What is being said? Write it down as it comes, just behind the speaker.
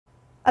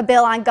A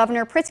bill on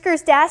Governor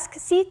Pritzker's desk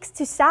seeks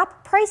to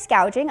stop price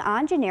gouging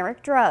on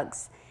generic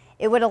drugs.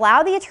 It would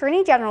allow the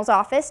Attorney General's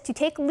office to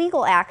take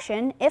legal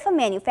action if a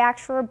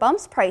manufacturer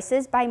bumps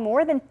prices by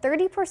more than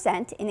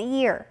 30% in a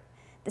year.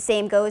 The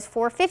same goes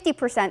for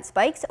 50%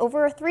 spikes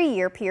over a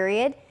 3-year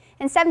period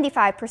and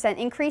 75%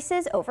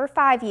 increases over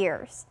 5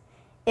 years.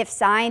 If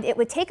signed, it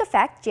would take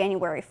effect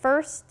January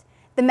 1st.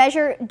 The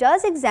measure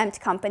does exempt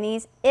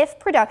companies if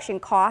production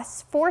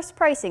costs force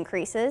price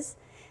increases.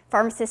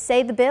 Pharmacists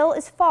say the bill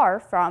is far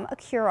from a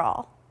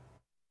cure-all.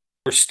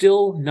 We're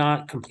still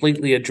not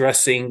completely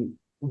addressing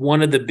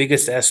one of the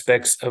biggest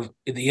aspects of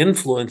the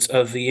influence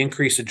of the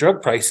increase of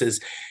drug prices,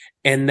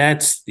 and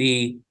that's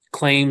the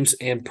claims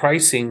and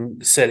pricing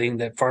setting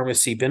that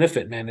pharmacy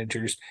benefit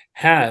managers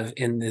have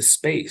in this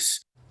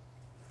space.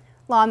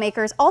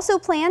 Lawmakers also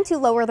plan to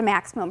lower the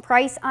maximum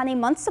price on a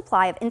month's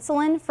supply of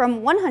insulin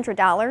from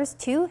 $100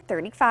 to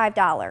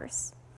 $35.